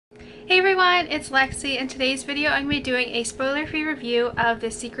Hey everyone, it's Lexi. In today's video I'm going to be doing a spoiler-free review of The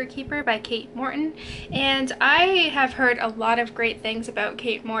Secret Keeper by Kate Morton, and I have heard a lot of great things about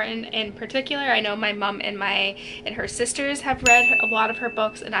Kate Morton in particular. I know my mom and her sisters have read a lot of her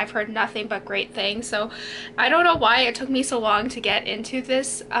books and I've heard nothing but great things, so I don't know why it took me so long to get into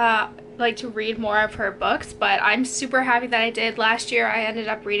this to read more of her books, but I'm super happy that I did. Last year I ended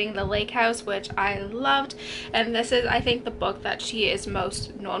up reading The Lake House, which I loved, and this is, I think, the book that she is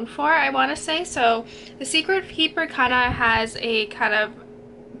most known for, I want to say. So The Secret Keeper kind of has a kind of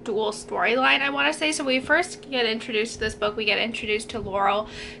dual storyline, I want to say. So we first get introduced to this book, we get introduced to Laurel,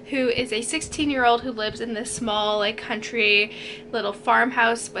 who is a 16-year-old who lives in this small country little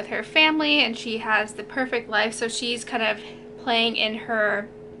farmhouse with her family, and she has the perfect life. So she's kind of playing in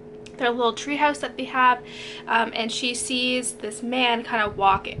their little treehouse that they have, and she sees this man kind of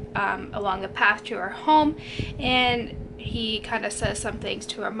walk along the path to her home, and he kind of says some things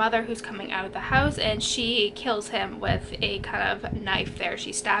to her mother who's coming out of the house, and she kills him with a kind of knife there.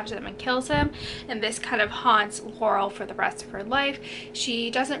 She stabs him and kills him, and this kind of haunts Laurel for the rest of her life. She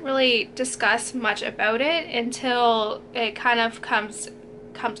doesn't really discuss much about it until it kind of comes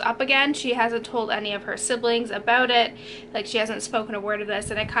up again. She hasn't told any of her siblings about it, she hasn't spoken a word of this,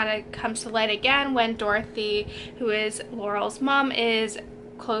 and it kind of comes to light again when Dorothy, who is Laurel's mom, is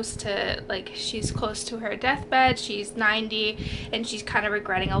close to she's close to her deathbed. She's 90 and she's kind of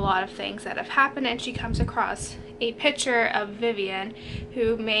regretting a lot of things that have happened, and she comes across a picture of Vivian,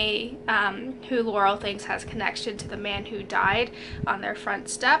 who Laurel thinks has connection to the man who died, on their front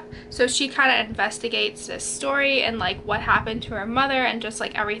step. So she kind of investigates this story and what happened to her mother and just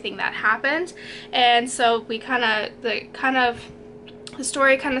everything that happened. And so we the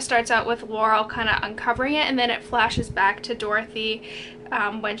story kind of starts out with Laurel kind of uncovering it, and then it flashes back to Dorothy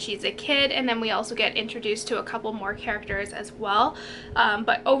when she's a kid, and then we also get introduced to a couple more characters as well.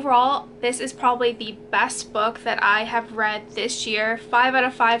 But overall, this is probably the best book that I have read this year. 5 out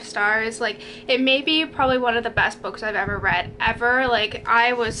of 5 stars. It may be probably one of the best books I've ever read, ever.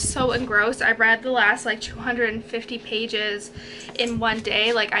 I was so engrossed. I read the last 250 pages in one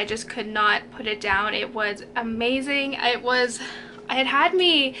day. I just could not put it down. It was amazing. I was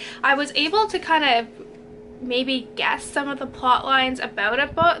able to kind of maybe guess some of the plot lines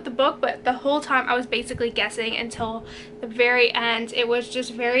about the book, but the whole time I was basically guessing until the very end. It was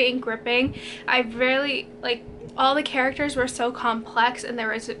just very gripping. I really all the characters were so complex, and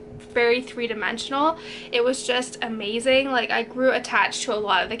there was very three-dimensional. It was just amazing. I grew attached to a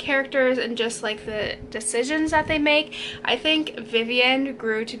lot of the characters and just the decisions that they make. I think Vivian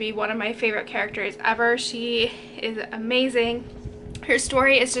grew to be one of my favorite characters ever. She is amazing. Her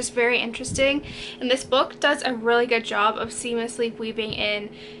story is just very interesting, and this book does a really good job of seamlessly weaving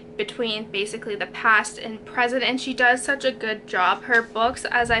in between basically the past and present, and she does such a good job. Her books,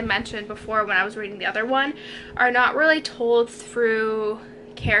 as I mentioned before when I was reading the other one, are not really told through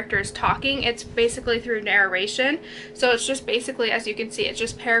characters talking. It's basically through narration. So it's just basically, as you can see, it's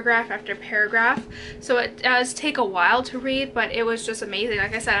just paragraph after paragraph. So it does take a while to read, but it was just amazing.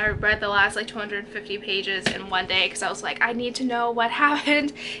 Like I said, I read the last 250 pages in one day because I was I need to know what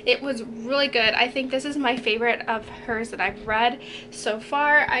happened. It was really good. I think this is my favorite of hers that I've read so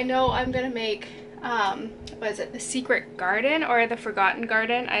far. I know I'm gonna make what is it, The Secret Garden or The Forgotten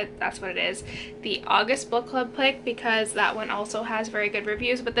Garden, that's what it is, the August book club pick, because that one also has very good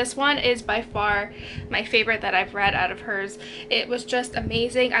reviews, but this one is by far my favorite that I've read out of hers. It was just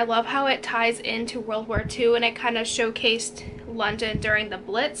amazing. I love how it ties into World War II, and it kind of showcased London during the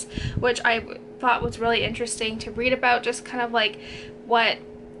Blitz, which I thought was really interesting to read about, just kind of what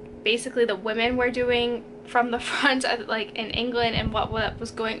basically the women were doing from the front in England, and what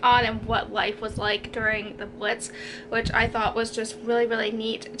was going on and what life was like during the Blitz, which I thought was just really, really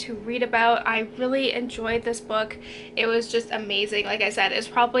neat to read about. I really enjoyed this book. It was just amazing. Like I said, it's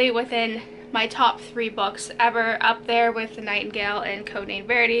probably within my top 3 books ever, up there with The Nightingale and Codename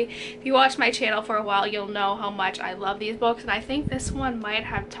Verity. If you watch my channel for a while, you'll know how much I love these books, and I think this one might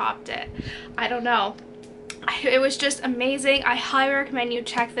have topped it. I don't know. It was just amazing. I highly recommend you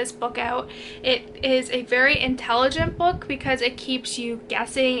check this book out. It is a very intelligent book because it keeps you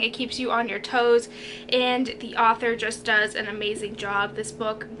guessing, it keeps you on your toes, and the author just does an amazing job. This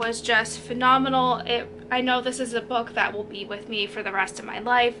book was just phenomenal. I know this is a book that will be with me for the rest of my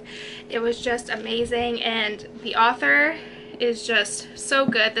life. It was just amazing, and the author is just so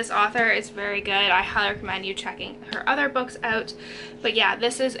good. This author is very good. I highly recommend you checking her other books out. But yeah,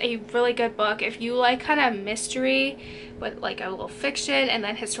 this is a really good book. If you like kind of mystery with a little fiction and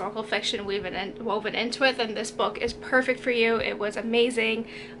then historical fiction woven into it, then this book is perfect for you. It was amazing.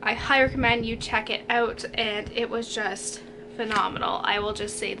 I highly recommend you check it out, and it was just phenomenal. I will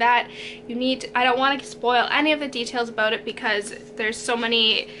just say that. I don't want to spoil any of the details about it because there's so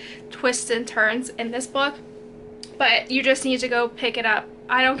many twists and turns in this book, but you just need to go pick it up.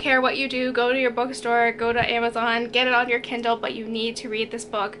 I don't care what you do, go to your bookstore, go to Amazon, get it on your Kindle, but you need to read this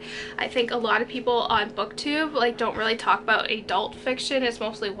book. I think a lot of people on BookTube like don't really talk about adult fiction, it's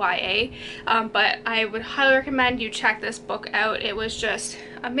mostly YA, but I would highly recommend you check this book out. It was just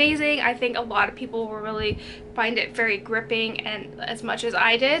amazing. I think a lot of people will really find it very gripping, and as much as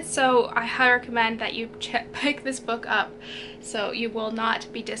I did, so I highly recommend that you pick this book up, so you will not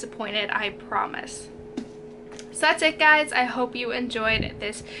be disappointed, I promise. So that's it, guys. I hope you enjoyed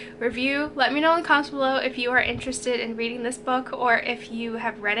this review. Let me know in the comments below if you are interested in reading this book, or if you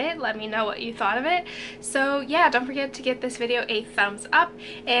have read it, let me know what you thought of it. So yeah, don't forget to give this video a thumbs up,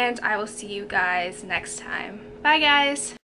 and I will see you guys next time. Bye, guys.